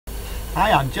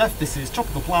Hi, I'm Jeff. This is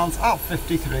Tropical Plants at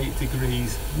 53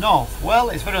 degrees north. Well,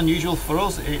 it's very unusual for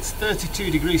us. It's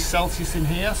 32 degrees Celsius in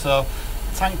here, so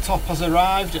tank top has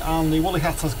arrived and the woolly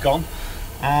hat has gone.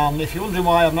 And if you're wondering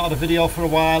why I've not had a video for a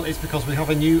while, it's because we have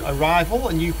a new arrival,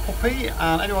 a new puppy,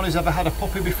 and anyone who's ever had a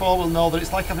puppy before will know that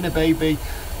it's like having a baby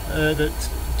that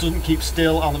doesn't keep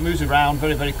still and that moves around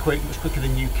very, very quick, much quicker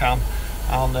than you can.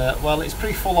 And well, it's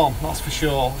pretty full on, that's for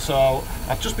sure. So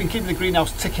I've just been keeping the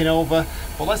greenhouse ticking over,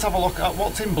 but let's have a look at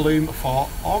what's in bloom for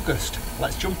August.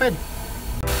 Let's jump in.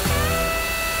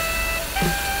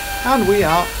 And we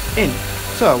are in.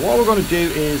 So what we're going to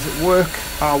do is work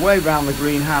our way around the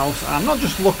greenhouse and not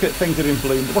just look at things that are in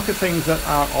bloom, but look at things that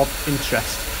are of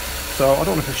interest. So I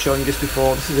don't know if I've shown you this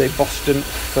before. This is a Boston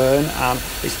fern and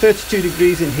it's 32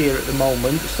 degrees in here at the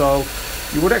moment, so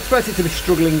you would expect it to be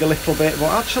struggling a little bit,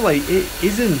 but actually it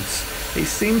isn't. It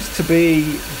seems to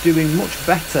be doing much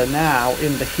better now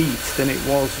in the heat than it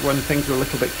was when things were a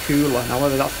little bit cooler. Now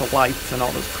whether that's the light or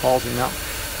not that's causing that,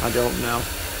 I don't know.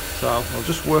 So we'll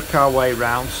just work our way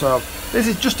around. So this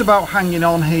is just about hanging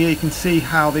on here. You can see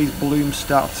how these blooms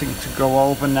starting to go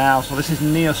over now. So this is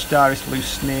Neostylis Lou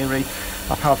Sneary.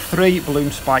 I've had 3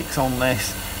 bloom spikes on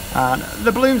this, and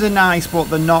the blooms are nice, but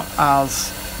they're not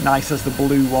as nice as the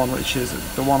blue one, which is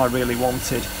the one I really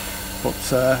wanted.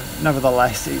 But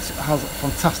nevertheless, it has a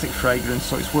fantastic fragrance,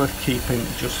 so it's worth keeping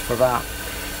just for that.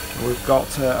 We've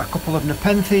got a couple of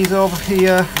Nepenthes over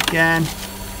here. Again,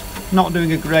 not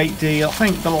doing a great deal. I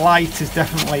think the light is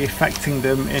definitely affecting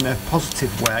them in a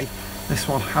positive way. This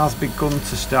one has begun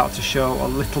to start to show a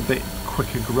little bit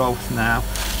quicker growth now.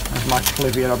 There's my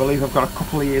Kohleria. I believe I've got a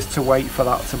couple of years to wait for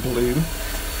that to bloom.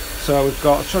 So we've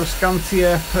got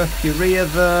Tradescantia, purpurea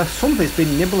there. Something's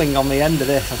been nibbling on the end of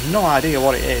this. I've no idea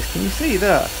what it is. Can you see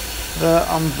there? There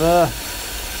and there.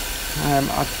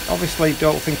 I obviously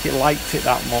don't think it liked it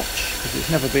that much because it's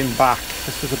never been back.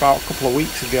 This was about a couple of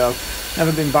weeks ago.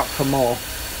 Never been back for more.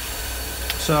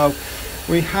 So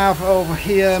we have over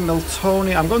here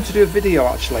Miltonia. I'm going to do a video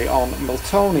actually on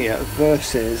Miltonia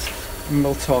versus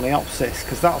Phalaeonopsis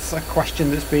because that's a question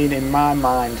that's been in my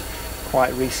mind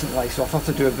quite recently, so I thought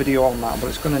I'd do a video on that, but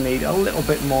it's going to need a little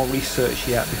bit more research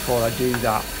yet before I do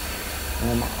that.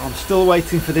 I'm still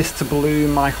waiting for this to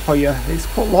bloom, my Hoya. It's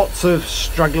put lots of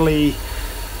straggly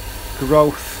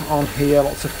growth on here,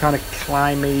 lots of kind of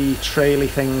climby, traily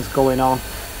things going on,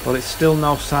 but it's still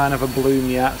no sign of a bloom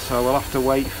yet, so we'll have to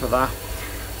wait for that.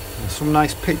 And some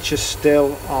nice pictures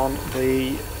still on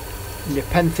the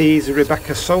Nepenthes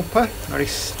Soper, very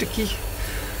sticky.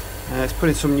 It's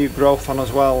putting some new growth on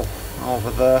as well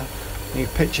over there. New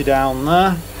picture down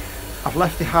there. I've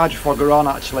left the hydrofogger on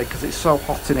actually because it's so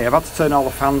hot in here. I've had to turn all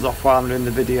the fans off while I'm in the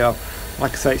video.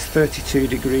 Like I say, it's 32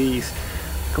 degrees.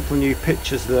 A couple of new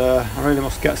pictures there. I really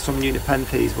must get some new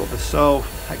Nepenthes, but they're so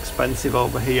expensive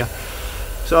over here.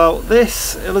 So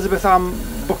this Elizabethan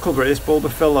buckleberry, this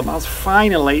bulbophyllum, has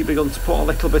finally begun to put a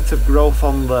little bit of growth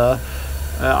on there.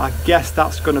 I guess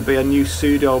that's going to be a new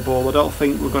pseudo bulb. I don't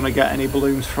think we're going to get any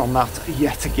blooms from that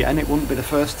yet again. It wouldn't be the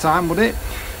first time, would it?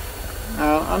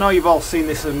 I know you've all seen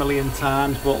this a million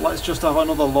times, but let's just have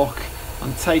another look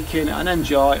and take in and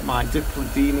enjoy my my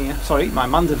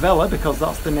Mandevilla, because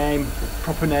that's the name, the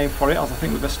proper name for it, as I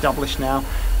think we've established now,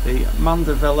 the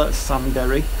Mandevilla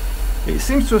Sanderi. It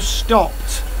seems to have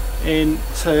stopped in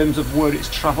terms of where it's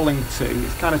travelling to.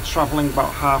 It's kind of travelling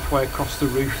about halfway across the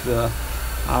roof there.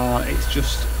 It's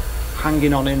just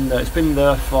hanging on in there. It's been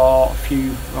there for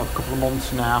a couple of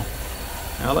months now.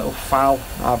 A little foul.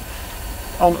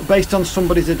 Based on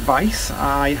somebody's advice,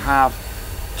 I have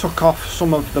took off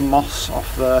some of the moss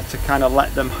off there to kind of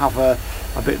let them have a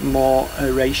bit more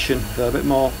aeration, a bit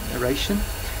more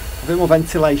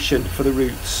ventilation for the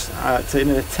roots, in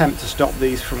an attempt to stop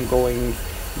these from going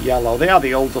yellow. They are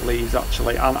the older leaves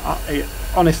actually, and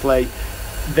honestly,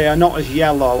 they are not as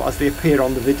yellow as they appear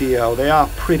on the video. They are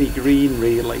pretty green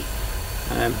really.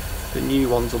 The new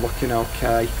ones are looking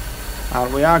okay,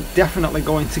 and we are definitely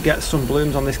going to get some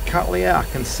blooms on this Cattleya. I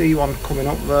can see one coming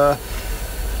up there.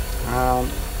 I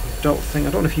don't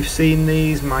know if you've seen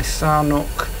these. My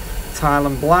Sa-Nook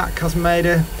Thailand Black has made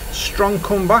a strong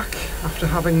comeback after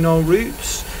having no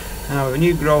roots. Now a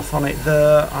new growth on it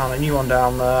there and a new one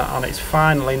down there, and it's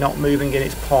finally not moving in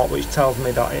its pot, which tells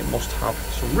me that it must have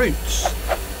some roots.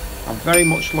 I'm very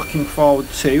much looking forward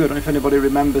to, I don't know if anybody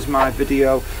remembers my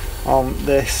video on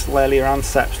this Laelia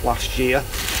anceps last year,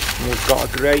 and we've got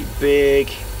a great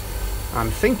big,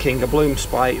 I'm thinking a bloom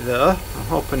spike there. I'm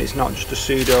hoping it's not just a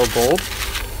pseudo bulb.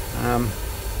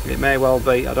 It may well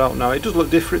be, I don't know. It does look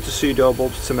different to pseudo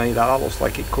bulbs to me. That looks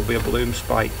like it could be a bloom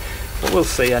spike, but we'll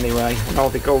see anyway. I know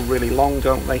they go really long,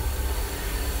 don't they?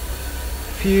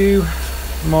 few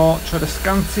more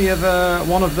Tradescantia there.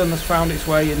 One of them has found its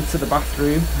way into the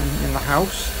bathroom in the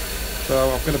house, so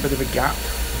I've got a bit of a gap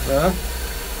there.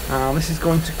 This is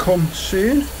going to come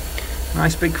soon.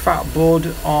 Nice big fat bud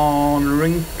on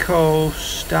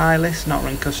Neostylis, not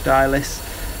Neostylis,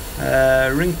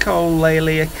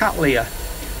 Kohleria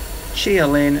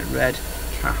Chia-lin Red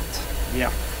Cat.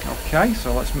 Yeah, okay,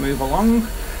 so let's move along.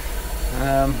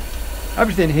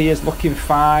 Everything here is looking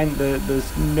fine.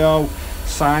 There's no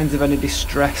signs of any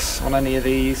distress on any of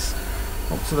these.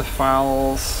 Up to the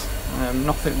phals,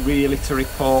 nothing really to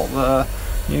report there.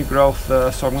 New growth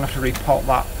there, so I'm going to have to repot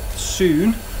that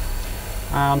soon.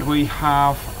 And we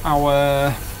have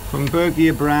our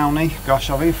Thunbergia Brownie. Gosh,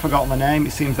 I've even forgotten the name,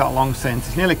 it seems that long since.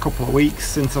 It's nearly a couple of weeks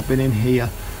since I've been in here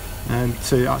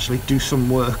to actually do some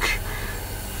work.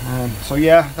 So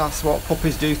yeah, that's what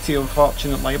puppies do to you,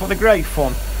 unfortunately, but they're great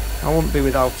fun. I wouldn't be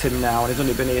without him now, and he's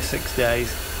only been here 6 days.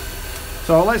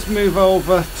 So let's move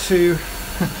over to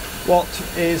what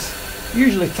is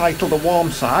usually titled a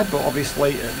warm side, but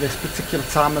obviously at this particular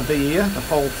time of the year the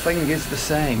whole thing is the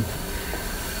same.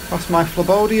 That's my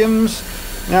Phlebodiums.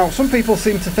 Now, some people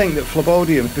seem to think that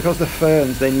Phlebodiums, because they're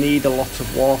ferns, they need a lot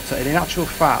of water, and in actual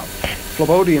fact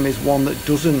Phlebodium is one that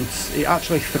doesn't. It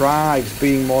actually thrives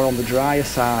being more on the drier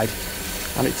side,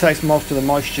 and it takes most of the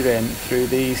moisture in through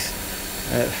these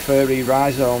furry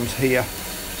rhizomes here.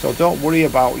 So don't worry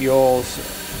about yours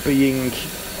being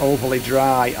overly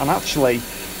dry. And actually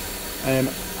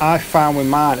I found with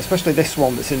mine, especially this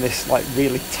one that's in this like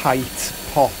really tight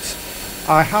pot,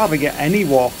 I hardly get any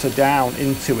water down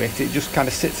into it. It just kind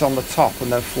of sits on the top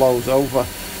and then flows over,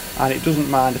 and it doesn't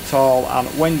mind at all. And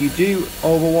when you do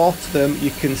overwater them,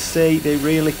 you can see they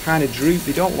really kind of droop.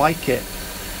 They don't like it.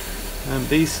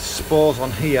 These spores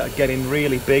on here are getting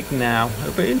really big now.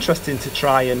 It'll be interesting to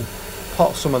try and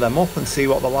pot some of them up and see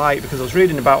what they're like, because I was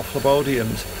reading about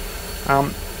Phlebodiums.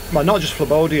 Well, not just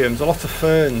Phlebodiums, a lot of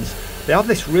ferns. They have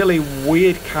this really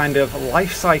weird kind of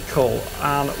life cycle,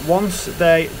 and once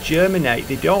they germinate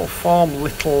they don't form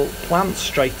little plants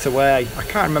straight away. I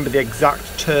can't remember the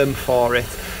exact term for it,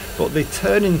 but they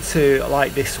turn into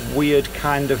like this weird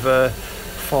kind of a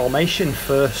formation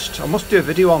first. I must do a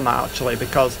video on that actually,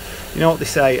 because you know what they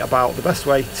say about the best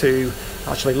way to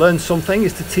actually learn something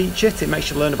is to teach it. It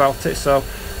makes you learn about it, so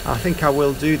I think I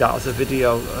will do that as a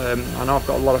video. I know I've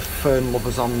got a lot of fern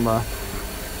lovers on there.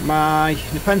 My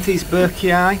Nepenthes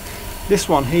Burkei, this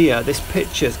one here, this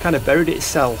picture's kind of buried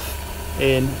itself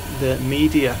in the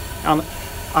media, and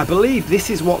I believe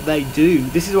this is what they do.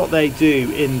 This is what they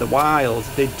do in the wild.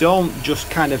 They don't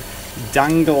just kind of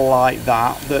dangle like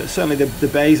that. Certainly the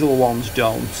basil ones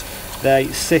don't. They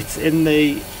sit in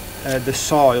the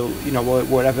soil, you know,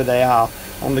 wherever they are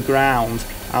on the ground,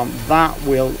 and that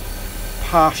will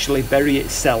partially bury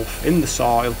itself in the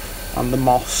soil and the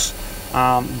moss,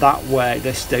 and that way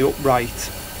they stay upright.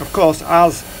 Of course,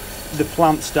 as the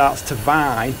plant starts to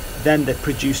vine, then they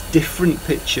produce different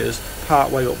pitchers part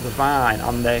way up the vine,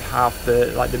 and they have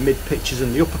the mid pitchers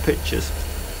and the upper pitchers.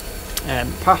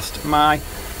 Past my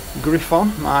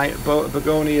Gryphon, my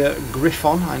Begonia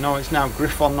Gryphon. I know it's now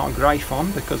Gryphon, not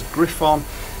Gryphon, because Gryphon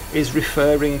is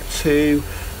referring to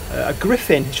a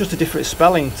griffin. It's just a different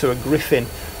spelling to a griffin,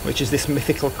 which is this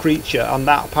mythical creature, and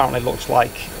that apparently looks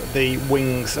like the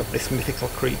wings of this mythical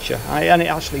creature, and it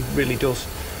actually really does.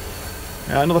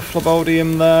 Another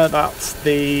Phlebodium there, that's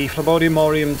the Phlebodium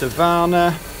Aureum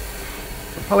Davana.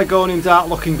 The Pelargoniums aren't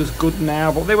looking as good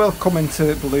now, but they will come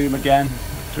into bloom again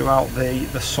throughout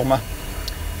the summer.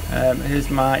 Here's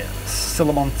my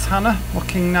Silamontana,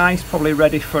 looking nice, probably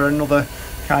ready for another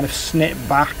kind of snip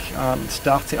back and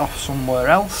start it off somewhere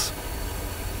else.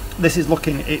 This is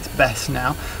looking its best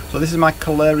now. So this is my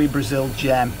Kohleria Brazil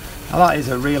Gem. Now that is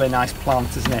a really nice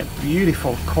plant, isn't it?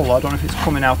 Beautiful colour. I don't know if it's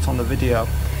coming out on the video.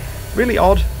 Really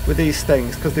odd with these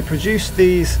things, because they produce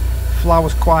these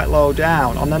flowers quite low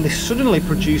down, and then they suddenly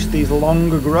produce these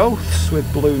longer growths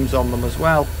with blooms on them as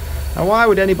well. Now why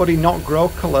would anybody not grow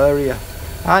Kohleria?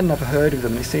 I'd never heard of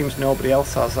them. It seems nobody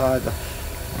else has either.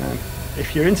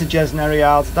 If you're into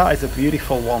gesneriads, that is a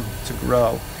beautiful one to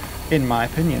grow, in my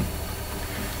opinion.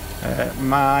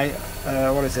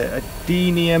 What is it?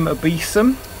 Adenium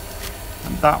obesum,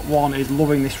 and that one is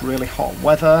loving this really hot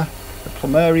weather. The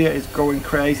plumeria is going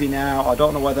crazy now. I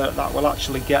don't know whether that will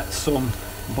actually get some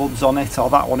buds on it, or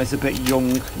that one is a bit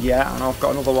young yet. And I've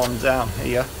got another one down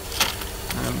here,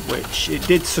 which it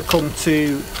did succumb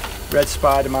to red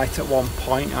spider mite at one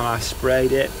point, and I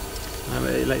sprayed it.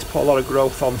 It's put a lot of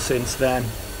growth on since then,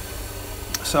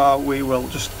 so we will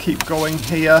just keep going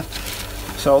here.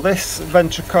 So this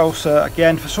ventricosa,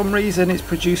 again, for some reason it's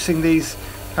producing these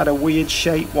kind of weird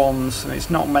shaped ones, and it's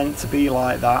not meant to be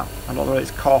like that. I don't know,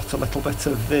 it's caught a little bit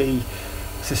of the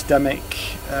systemic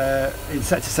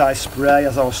insecticide spray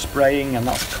as I was spraying, and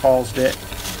that's caused it.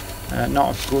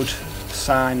 Not a good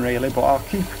sign really, but I'll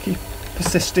keep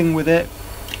persisting with it.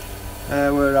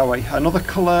 Where are we? Another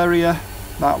Kohleria.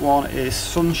 That one is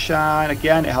Sunshine.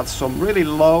 Again, it had some really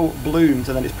low blooms,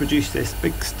 and then it's produced this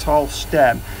big tall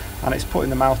stem, and it's putting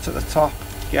them out at the top.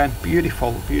 Again,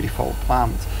 beautiful, beautiful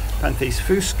plant. Nepenthes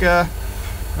Burkei,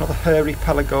 another hairy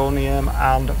Pelargonium,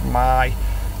 and my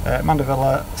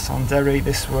Mandevilla Sanderi.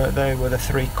 They were the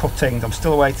 3 cuttings. I'm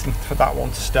still waiting for that one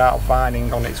to start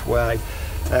vining on its way.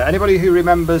 Anybody who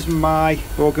remembers my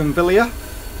bougainvillea?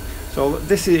 So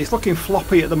it's looking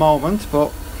floppy at the moment,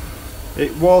 but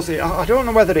I don't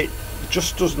know whether it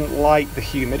just doesn't like the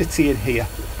humidity in here.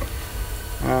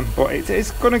 But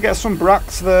it's going to get some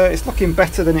bracts there. It's looking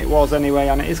better than it was anyway,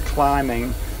 and it is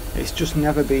climbing. It's just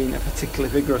never been a particularly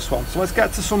vigorous one. So let's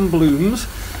get to some blooms.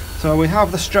 So we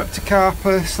have the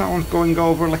Streptocarpus, that one's going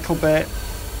over a little bit.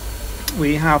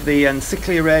 We have the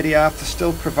Encyclia radiata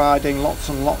still providing lots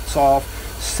and lots of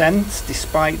scent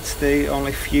despite the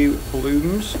only few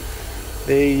blooms.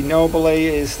 The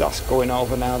Nobile that's going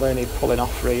over now, they need pulling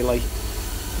off really.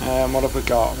 What have we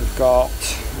got? We've got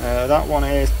that one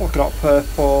is polka dot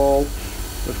purple.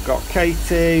 We've got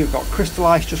Katie, we've got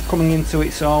Crystallice just coming into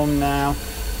its own now.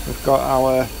 We've got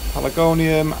our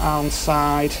Pelargonium and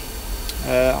side,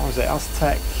 what was it,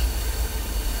 Aztec?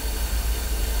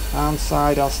 And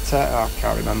side Aztec, oh, I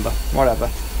can't remember, whatever.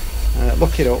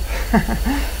 Look it up.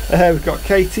 We've got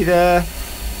Katie there.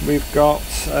 We've got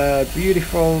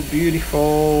beautiful,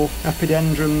 beautiful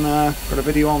Epidendrum there. Got a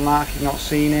video on that if you've not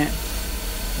seen it.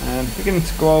 Beginning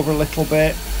to go over a little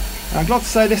bit. I'm glad to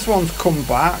say this one's come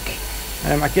back.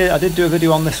 I did do a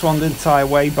video on this one, didn't I,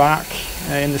 way back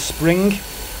in the spring.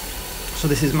 So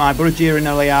this is my Burrageara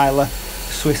Nelly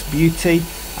Swiss Beauty.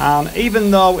 And even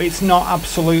though it's not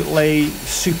absolutely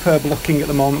superb looking at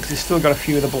the moment, because it's still got a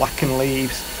few of the blackened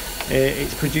leaves,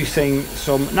 it's producing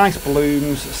some nice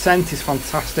blooms. Scent is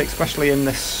fantastic, especially in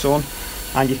this sun,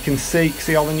 and you can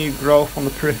see all the new growth on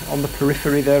the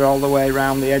periphery there, all the way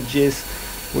around the edges,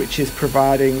 which is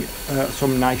providing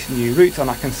some nice new roots. And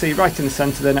I can see right in the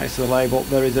centre there, next to the label,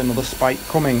 there is another spike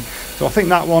coming. So I think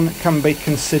that one can be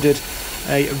considered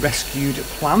a rescued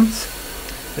plant.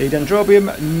 The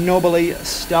Dendrobium Nobile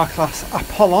Star Class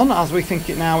Apollon, as we think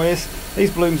it now is.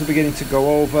 These blooms are beginning to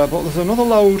go over, but there's another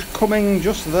load coming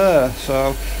just there,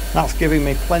 so that's giving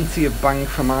me plenty of bang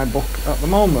for my buck at the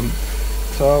moment.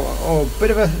 So, a bit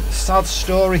of a sad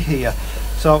story here.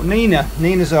 So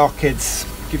Nina's Orchids,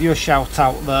 give you a shout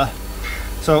out there.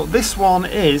 So this one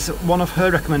is one of her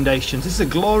recommendations. This is a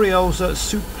Gloriosa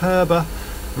Superba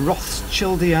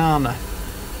Rothschildiana,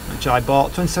 which I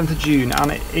bought 27th of June,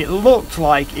 and it looked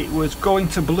like it was going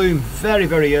to bloom very,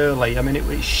 very early. I mean,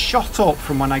 it shot up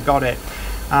from when I got it,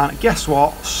 and guess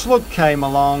what? Slug came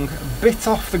along, bit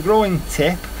off the growing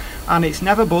tip, and it's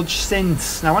never budged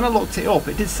since. Now when I looked it up,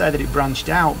 it did say that it branched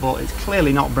out, but it's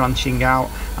clearly not branching out,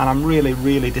 and I'm really,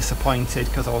 really disappointed,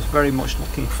 because I was very much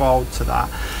looking forward to that.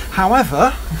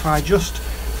 However, if I just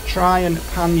try and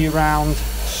pan you round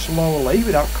slowly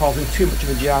without causing too much of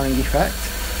a jarring effect,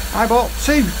 I bought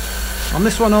 2, and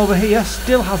this one over here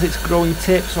still has its growing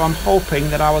tip, so I'm hoping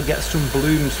that I will get some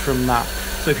blooms from that.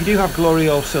 So if you do have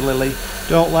Gloriosa lily,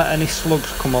 don't let any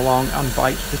slugs come along and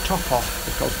bite the top off,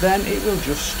 because then it will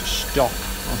just stop,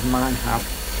 as mine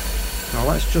have. Now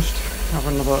let's just have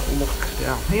another look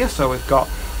down here. So we've got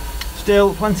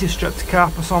still plenty of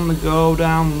Streptocarpus on the go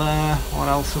down there. What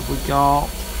else have we got?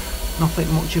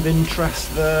 Nothing much of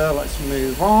interest there. Let's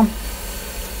move on.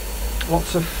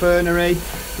 Lots of fernery.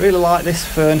 Really like this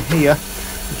fern here.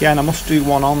 Again, I must do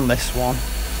one on this one.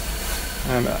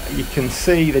 You can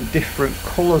see the different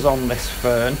colours on this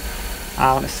fern,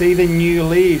 and see the new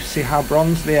leaves, see how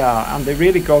bronze they are, and they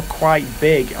really go quite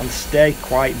big and stay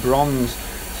quite bronze.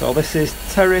 So this is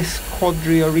Teris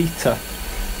quadriorita.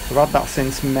 I've had that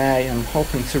since May, and I'm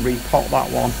hoping to repot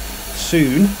that one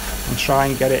soon and try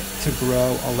and get it to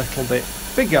grow a little bit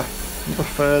bigger. Another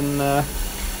fern there.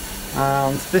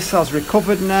 And this has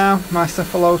recovered now, my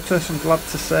cephalotus, I'm glad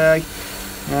to say.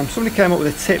 Somebody came up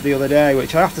with a tip the other day,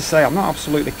 which I have to say I'm not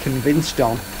absolutely convinced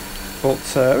on, but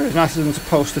it was nice of them to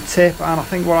post a tip, and I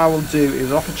think what I will do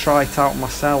is I'll have to try it out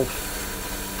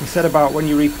myself. He said about when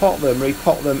you repot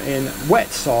them in wet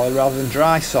soil rather than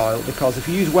dry soil, because if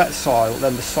you use wet soil,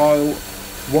 then the soil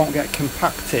won't get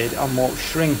compacted and won't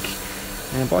shrink.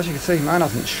 But as you can see, mine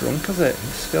hasn't shrunk, has it?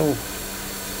 It's still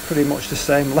pretty much the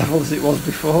same level as it was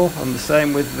before, and the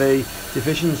same with the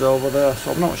divisions over there.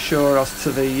 So I'm not sure as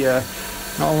to the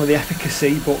not only the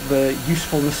efficacy but the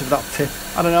usefulness of that tip.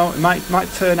 I don't know, it might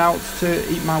turn out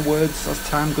to eat my words as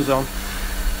time goes on.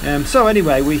 So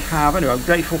anyway, I'm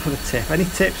grateful for the tip. Any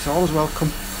tips, always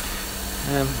welcome.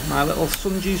 My little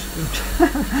sundews,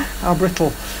 how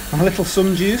brittle, my little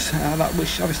sundews,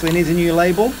 which obviously needs a new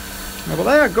label. But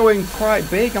they are going quite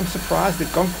big. I'm surprised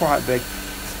they've gone quite big.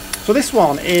 So this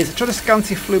one is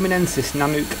Tradescantia fluminensis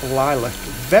Sa-Nook lilac.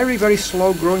 Very, very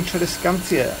slow growing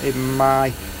Tradescantia in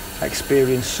my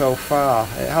experience so far.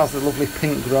 It has the lovely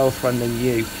pink growth when they're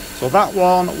new. So that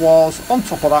one was on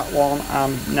top of that one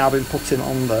and now been put in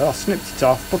on there. I snipped it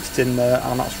off, put it in there,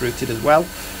 and that's rooted as well.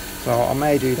 So I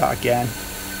may do that again.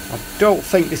 I don't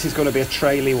think this is going to be a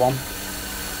traily one.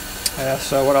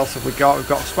 So what else have we got? We've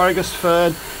got asparagus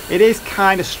fern. It is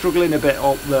kind of struggling a bit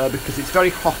up there because it's very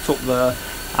hot up there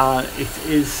and it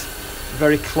is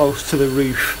very close to the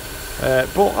roof.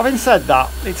 But having said that,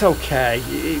 it's okay.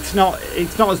 It's not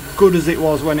as good as it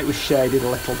was when it was shaded a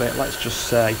little bit, let's just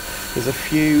say. There's a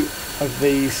few of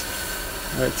these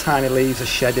tiny leaves are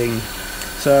shedding.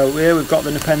 So here we've got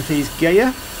the Nepenthes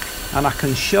Burkei, and I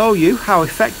can show you how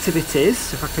effective it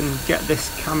is if I can get this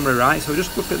camera right. So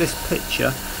just look at this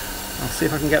picture. I'll see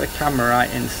if I can get the camera right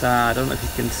inside. I don't know if you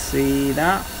can see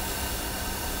that.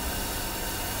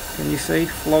 Can you see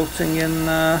floating in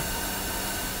there?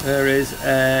 There is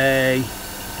I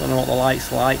don't know what the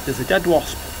light's like. There's a dead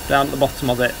wasp down at the bottom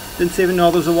of it. Didn't even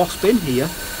know there was a wasp in here,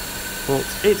 but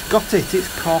it's got it. It's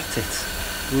caught it.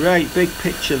 Great big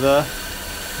picture there,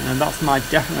 and that's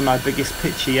definitely my biggest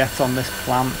picture yet on this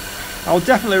plant. I would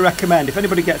definitely recommend, if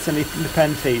anybody gets any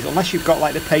Nepenthes, unless you've got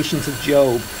like the patience of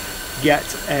Job, get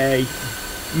a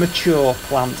mature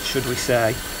plant, should we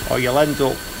say, or you'll end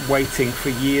up waiting for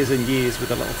years and years with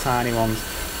the little tiny ones.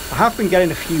 I have been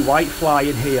getting a few whitefly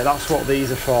in here. That's what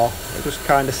these are for. It just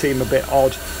kind of seem a bit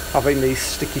odd having these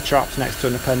sticky traps next to a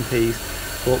Nepenthes,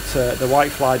 but the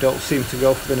whitefly don't seem to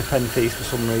go for the Nepenthes for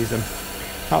some reason.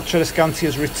 That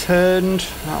Tradescantia's returned.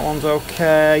 That one's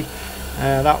okay.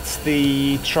 That's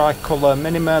the tricolour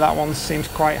minima. That one seems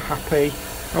quite happy.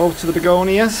 Over to the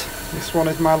begonias. This one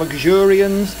is my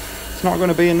luxurians. It's not going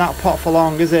to be in that pot for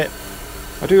long, is it?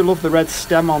 I do love the red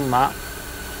stem on that.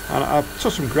 And I've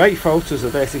took some great photos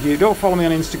of this. If you don't follow me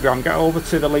on Instagram, get over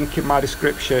to the link in my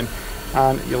description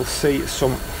and you'll see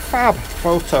some fab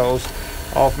photos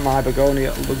of my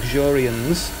begonia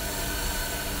luxurians.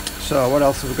 So what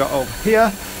else have we got over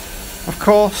here? Of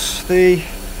course, the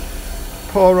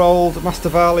poor old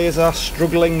Masdevallias are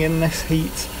struggling in this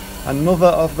heat. Another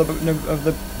of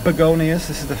the begonias.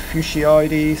 This is the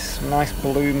Fuchsioides. Some nice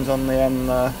blooms on the end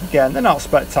there. Again, they're not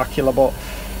spectacular, but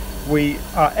we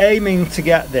are aiming to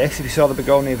get this, if you saw the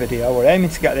begonia video, we're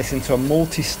aiming to get this into a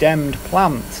multi-stemmed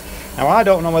plant. Now I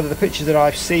don't know whether the pictures that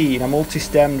I've seen are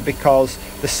multi-stemmed because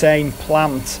the same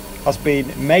plant has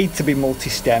been made to be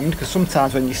multi-stemmed, because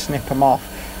sometimes when you snip them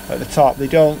off at the top they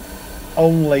don't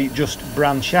only just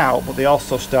branch out but they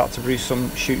also start to produce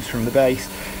some shoots from the base,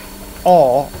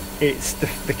 or it's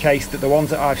the case that the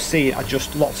ones that I've seen are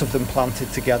just lots of them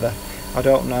planted together. I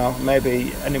don't know,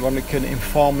 maybe anyone can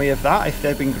inform me of that if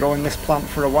they've been growing this plant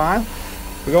for a while.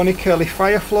 Begonia curly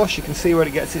fireflush, you can see where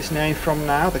it gets its name from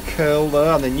now, the curl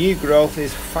there, and the new growth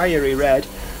is fiery red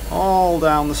all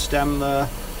down the stem there,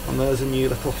 and there's a new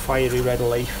little fiery red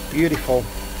leaf. Beautiful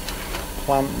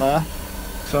plant there.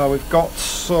 So we've got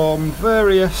some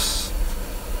various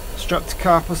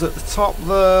Streptocarpus at the top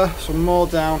there, some more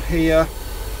down here.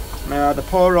 The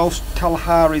poor old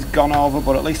Kalahari's gone over,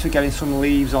 but at least we're getting some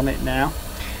leaves on it now.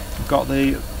 We've got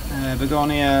the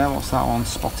Begonia, what's that one?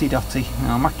 Spotty Dotty,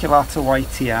 Maculata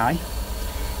Whitey,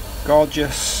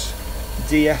 gorgeous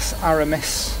DS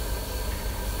Aramis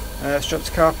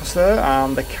Streptocarpus there,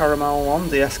 and the caramel one,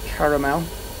 DS Caramel.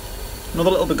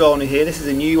 Another little begonia here. This is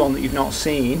a new one that you've not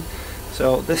seen.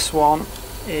 So this one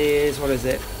is, what is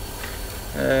it?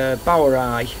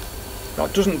 Bowerai.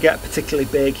 That doesn't get particularly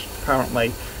big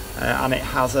apparently. And it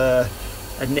has a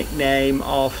nickname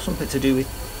of something to do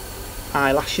with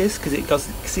eyelashes, because it does,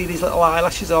 see these little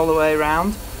eyelashes all the way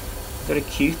around. Very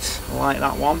cute, I like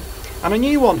that one. And a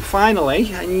new one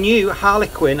finally, a new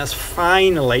Harlequin has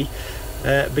finally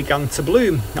begun to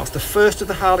bloom. That's the first of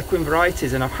the Harlequin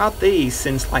varieties, and I've had these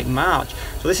since like March.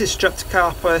 So this is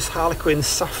Streptocarpus Harlequin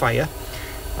Sapphire,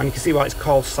 and you can see why it's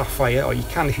called sapphire, or you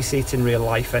can if you see it in real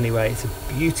life anyway. It's a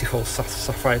beautiful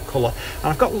sapphire colour, and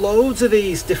I've got loads of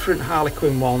these different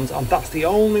Harlequin ones, and that's the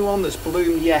only one that's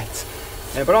bloomed yet.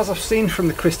 But as I've seen from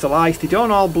the crystal ice, they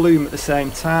don't all bloom at the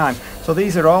same time. So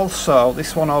these are also,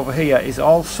 this one over here is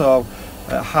also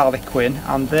Harlequin,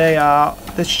 and they're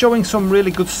showing some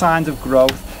really good signs of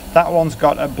growth. That one's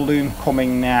got a bloom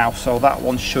coming now, so that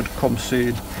one should come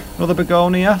soon. Another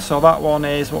begonia, so that one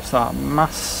is, what's that,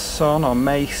 Mason or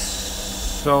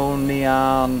Masonian,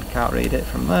 can't read it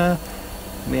from there.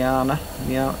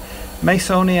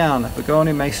 Masoniana,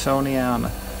 Begonia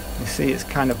Masoniana. You see it's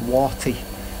kind of warty.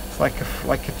 It's like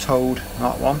a toad,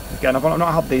 that one. Again, I've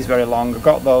not had these very long. I've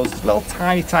got those little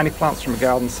tiny plants from a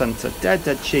garden centre, dead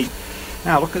cheap.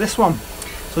 Now look at this one.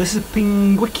 So this is a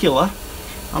pinguicula,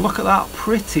 and look at that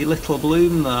pretty little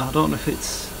bloom there. I don't know if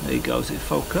it's, there you go, is it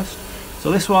focused?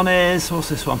 So this one is, what's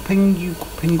this one?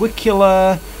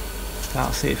 Pinguicula,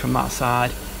 can't see it from that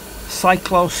side.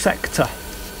 Cyclosector.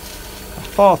 I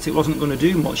thought it wasn't going to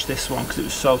do much, this one, because it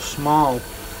was so small.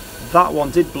 That one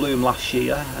did bloom last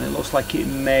year, and it looks like it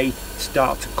may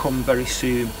start to come very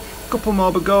soon. A couple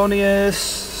more begonias,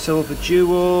 silver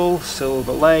jewel,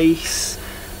 silver lace,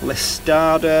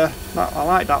 listada. I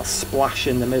like that splash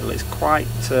in the middle. It's quite,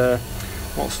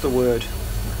 what's the word?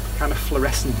 Kind of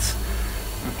fluorescent.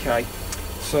 Okay,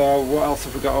 so what else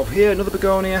have we got over here? Another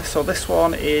begonia. So this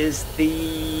one is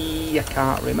the, I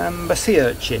can't remember, sea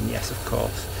urchin. Yes, of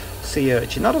course, sea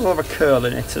urchin. That does have a curl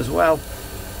in it as well.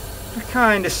 I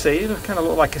kind of see it. It kind of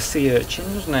look like a sea urchin,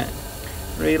 doesn't it?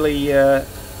 Really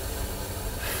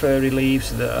furry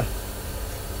leaves there.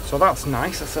 So that's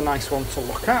nice. That's a nice one to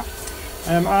look at.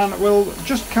 And we'll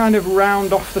just kind of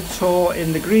round off the tour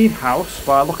in the greenhouse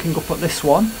by looking up at this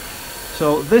one.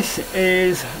 So this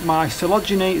is my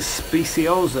Coleogyne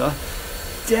speciosa,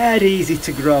 dead easy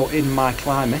to grow in my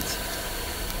climate.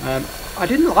 I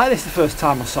didn't like this the first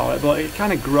time I saw it, but it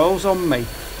kind of grows on me.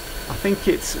 I think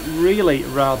it's really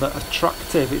rather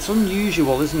attractive. It's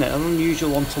unusual, isn't it? An unusual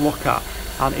one to look at,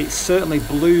 and it certainly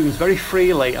blooms very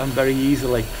freely and very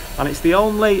easily. And it's the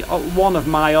only one of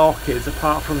my orchids,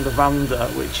 apart from the Vanda,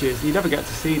 which is, you never get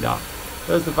to see that.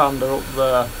 There's the Vanda up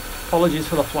there. Apologies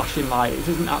for the flashing light. It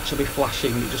isn't actually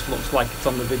flashing, it just looks like it's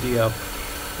on the video.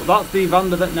 But that's the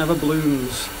Vanda that never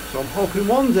blooms. So I'm hoping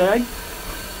one day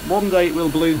it will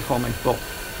bloom for me. But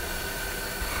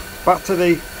back to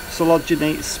the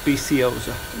Coleogyne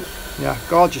speciosa. Yeah,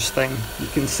 gorgeous thing. You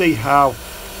can see how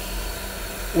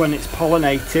when it's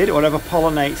pollinated, whatever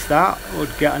pollinates that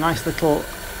would get a nice little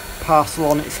parcel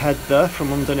on its head there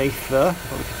from underneath there. I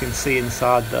don't know if you can see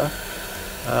inside there.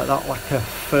 That like a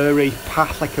furry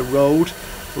path, like a road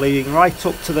leading right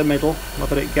up to the middle.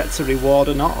 Whether it gets a reward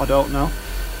or not, I don't know.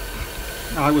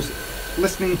 I was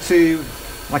listening to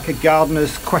like a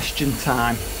gardener's question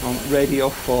time on Radio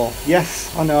 4.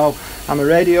 Yes, I know, I'm a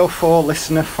Radio 4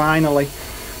 listener finally.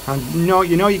 And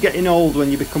you know you're getting old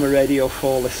when you become a Radio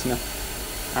 4 listener.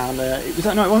 And it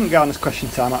wasn't gardener's question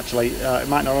time actually. It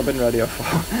might not have been Radio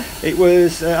 4. It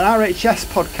was an RHS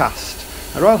podcast.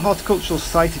 The Royal Horticultural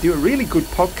Society do a really good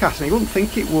podcast, and you wouldn't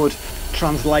think it would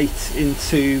translate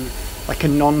into like a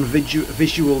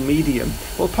non-visual medium.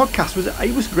 Well, the podcast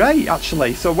was great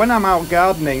actually. So when I'm out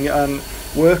gardening and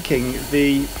working,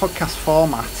 the podcast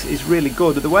format is really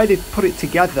good. The way they've put it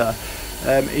together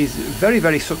is very,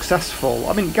 very successful.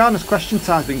 I mean, Gardener's Question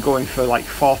Time's been going for like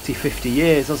 40-50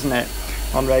 years, hasn't it,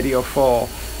 on Radio 4,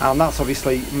 and that's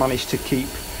obviously managed to keep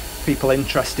people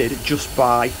interested just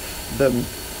by them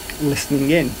listening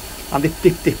in, and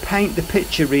they paint the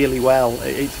picture really well.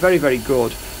 It's very, very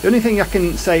good. The only thing I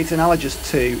can say it's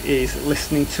analogous to is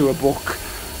listening to a book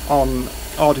on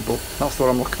Audible. That's the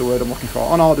word I'm looking for.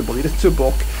 On Audible, you listen to a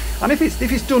book, and if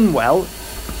it's done well,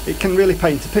 it can really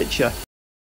paint a picture.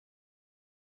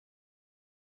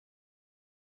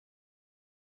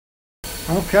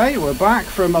 Okay, we're back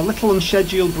from a little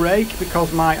unscheduled break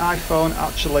because my iPhone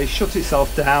actually shut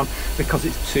itself down because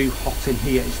it's too hot in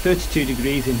here. It's 32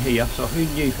 degrees in here, so who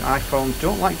knew? iPhones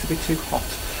don't like to be too hot.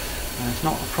 It's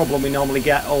not a problem we normally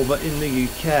get over in the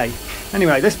UK.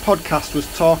 Anyway, this podcast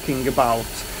was talking about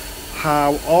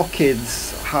how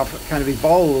orchids have kind of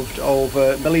evolved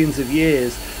over millions of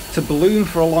years to bloom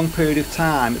for a long period of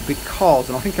time because,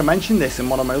 and I think I mentioned this in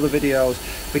one of my other videos,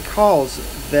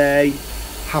 because they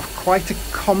have quite a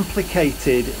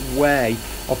complicated way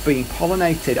of being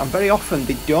pollinated, and very often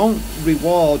they don't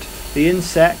reward the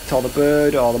insect or the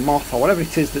bird or the moth or whatever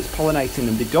it is that's pollinating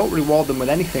them. They don't reward them with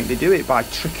anything. They do it by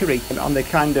trickery, and they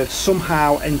kind of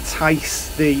somehow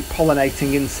entice the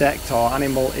pollinating insect or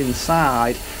animal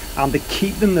inside, and they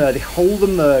keep them there, they hold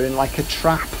them there in like a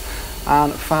trap.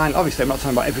 And fine, obviously I'm not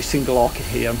talking about every single orchid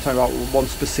here, I'm talking about one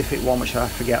specific one which I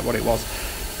forget what it was.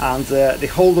 And they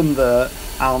hold them there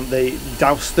and they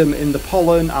douse them in the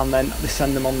pollen and then they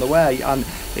send them on the way. And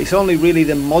it's only really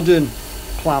the modern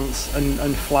plants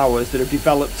and flowers that have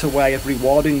developed a way of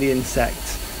rewarding the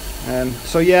insect.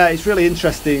 So yeah, it's really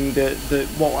interesting that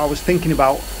what I was thinking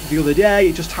about the other day,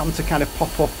 it just happened to kind of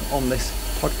pop up on this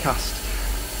podcast.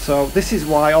 So this is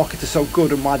why orchids are so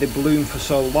good and why they bloom for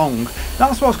so long.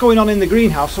 That's what's going on in the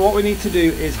greenhouse. So what we need to do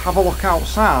is have a look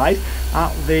outside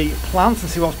at the plants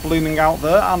and see what's blooming out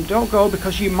there. And don't go,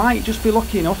 because you might just be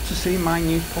lucky enough to see my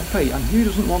new puppy. And who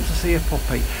doesn't want to see a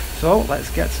puppy? So let's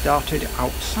get started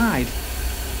outside.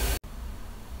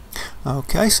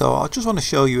 Okay, so I just want to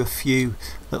show you a few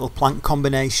little plant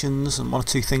combinations and one or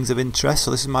two things of interest.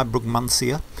 So this is my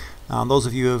Brugmansia. And those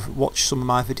of you who have watched some of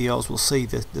my videos will see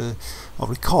or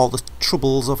recall the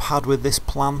troubles I've had with this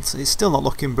plant. It's still not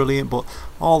looking brilliant, but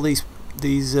all these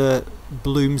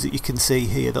blooms that you can see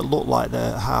here that look like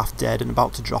they're half dead and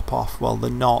about to drop off, well, they're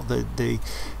not. They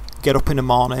get up in the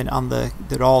morning and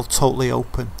they're all totally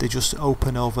open. They just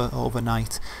open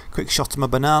overnight. Quick shot of my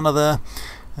banana there.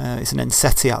 It's an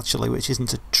Enseti actually, which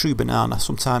isn't a true banana,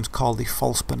 sometimes called the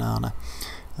false banana.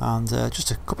 And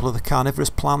just a couple of the carnivorous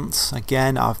plants.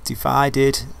 Again, I've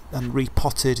divided and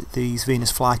repotted these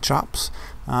Venus flytraps,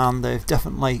 and they've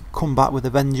definitely come back with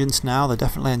a vengeance now. They're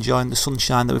definitely enjoying the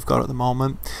sunshine that we've got at the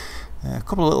moment. A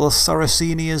couple of little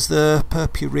Sarracenias there,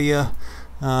 purpurea,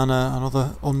 and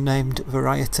another unnamed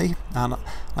variety. And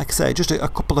like I say, just a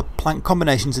couple of plant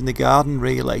combinations in the garden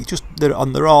really.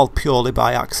 They're all purely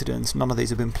by accident. None of these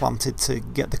have been planted to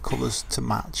get the colours to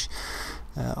match.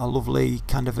 A lovely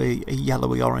kind of a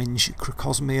yellowy orange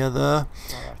Crocosmia there,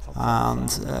 and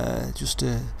just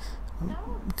a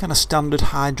kind of standard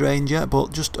hydrangea.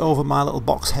 But just over my little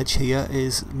box hedge here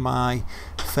is my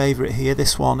favourite here.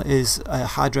 This one is a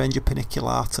Hydrangea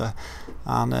paniculata,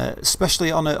 and especially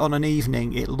on an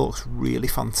evening it looks really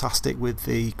fantastic with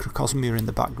the Crocosmia in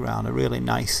the background. A really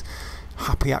nice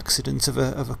happy accident of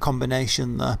a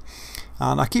combination there.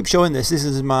 And I keep showing this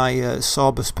is my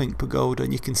Sorbus pink pagoda,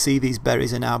 and you can see these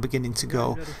berries are now beginning to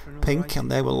go pink, and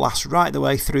they will last right the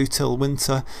way through till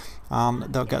winter, and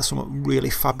they'll get some really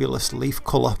fabulous leaf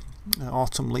colour,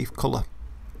 autumn leaf colour.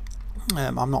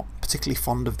 I'm not particularly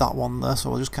fond of that one there,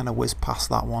 so I'll just kind of whiz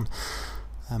past that one.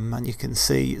 And you can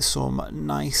see some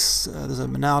nice, there's a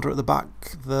Monarda at the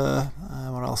back there.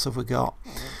 What else have we got?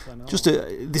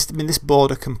 This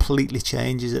border completely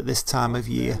changes at this time of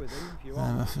year.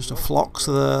 Just a phlox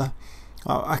there.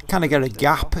 I kind of get a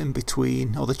gap in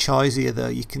between, or the choisia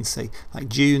there, you can see. Like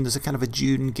June, there's a kind of a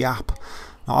June gap.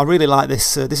 Now, I really like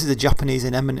this. This is a Japanese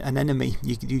anemone.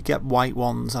 You get white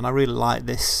ones, and I really like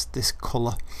this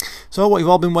colour. So what you've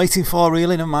all been waiting for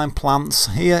really in my plants,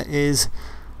 here is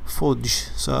Fudge.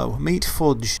 So meet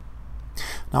Fudge.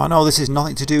 Now I know this is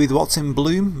nothing to do with what's in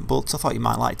bloom, but I thought you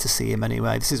might like to see him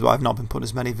anyway. This is why I've not been putting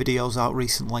as many videos out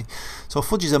recently. So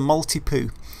Fudge is a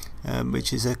Maltipoo,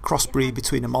 which is a crossbreed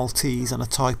between a Maltese and a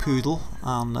toy poodle,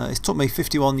 and it took me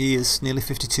 51 years, nearly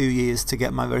 52 years to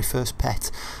get my very first pet,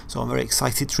 so I'm very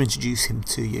excited to introduce him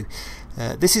to you.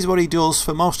 This is what he does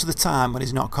for most of the time when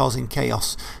he's not causing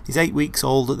chaos. He's 8 weeks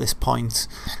old at this point,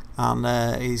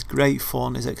 and he's great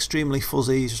fun. He's extremely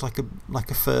fuzzy. He's just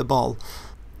like a fur ball.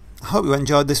 I hope you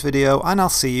enjoyed this video, and I'll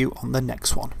see you on the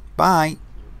next one. Bye.